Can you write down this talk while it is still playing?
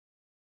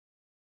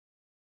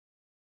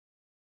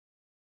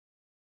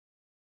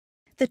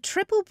The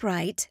Triple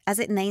Bright, as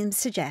its name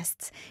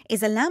suggests,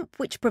 is a lamp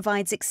which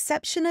provides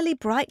exceptionally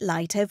bright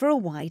light over a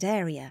wide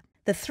area.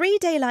 The 3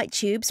 daylight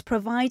tubes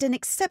provide an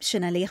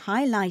exceptionally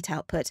high light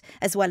output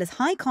as well as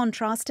high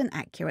contrast and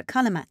accurate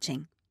colour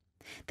matching.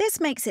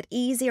 This makes it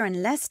easier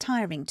and less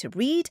tiring to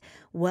read,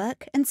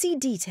 work and see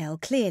detail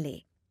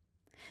clearly.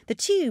 The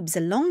tubes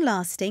are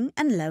long-lasting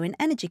and low in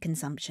energy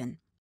consumption.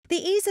 The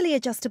easily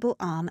adjustable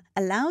arm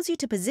allows you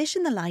to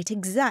position the light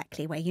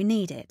exactly where you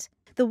need it.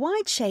 The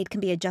wide shade can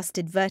be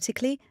adjusted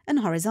vertically and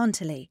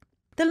horizontally.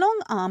 The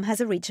long arm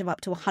has a reach of up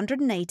to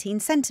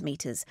 118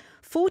 centimetres,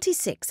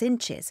 46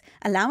 inches,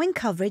 allowing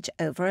coverage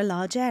over a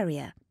large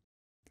area.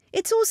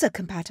 It's also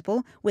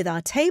compatible with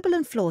our table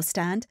and floor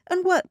stand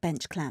and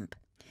workbench clamp.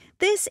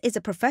 This is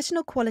a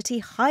professional quality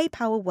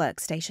high-power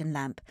workstation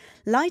lamp,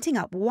 lighting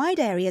up wide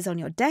areas on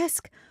your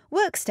desk,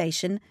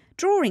 workstation,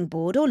 drawing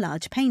board or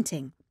large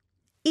painting.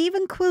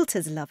 Even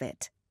quilters love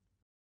it.